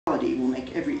reality will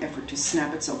make every effort to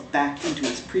snap itself back into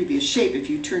its previous shape if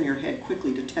you turn your head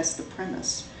quickly to test the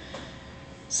premise.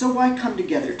 So why come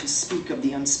together to speak of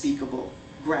the unspeakable,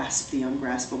 grasp the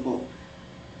ungraspable?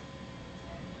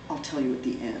 I'll tell you at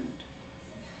the end.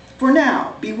 For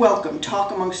now, be welcome,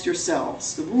 talk amongst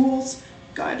yourselves. The rules,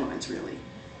 guidelines really.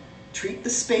 Treat the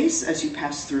space as you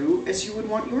pass through as you would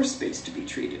want your space to be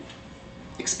treated.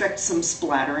 Expect some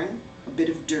splattering, a bit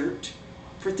of dirt,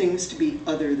 for things to be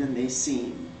other than they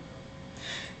seem.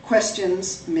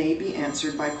 Questions may be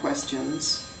answered by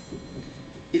questions.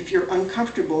 If you're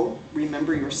uncomfortable,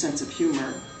 remember your sense of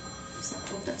humor. I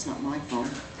hope that's not my phone.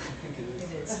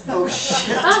 It is. Oh, shit.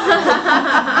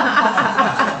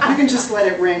 You can just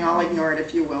let it ring. I'll ignore it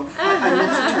if you will. I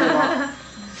meant to turn it off.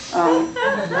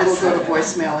 It'll go to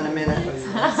voicemail in a minute.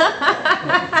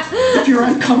 If you're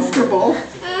uncomfortable,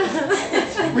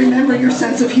 remember your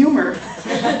sense of humor.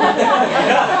 That's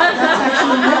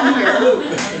actually written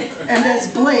here. And as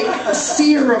Blake, a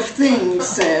seer of things,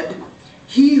 said,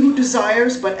 "He who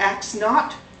desires but acts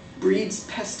not breeds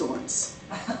pestilence."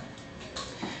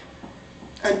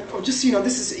 And just so you know,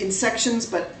 this is in sections,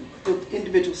 but the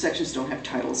individual sections don't have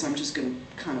titles. So I'm just going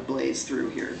to kind of blaze through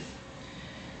here.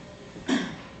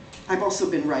 I've also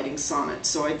been writing sonnets,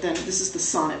 so this is the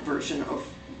sonnet version of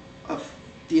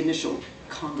the initial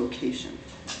convocation.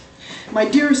 My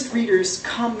dearest readers,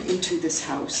 come into this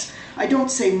house. I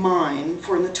don't say mine,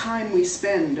 for in the time we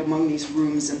spend among these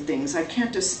rooms and things, I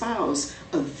can't espouse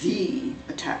a thee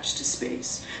attached to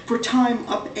space, for time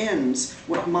upends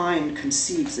what mind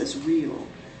conceives as real.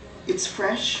 It's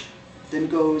fresh, then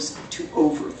goes to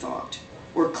overthought,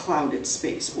 or clouded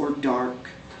space, or dark,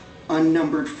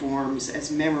 unnumbered forms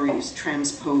as memories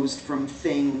transposed from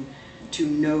thing to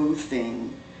no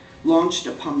thing, launched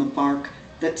upon the bark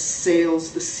that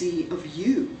sails the sea of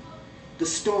you, the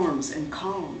storms and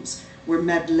calms, where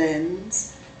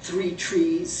madeleines, 3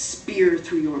 trees, spear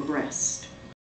through your breast.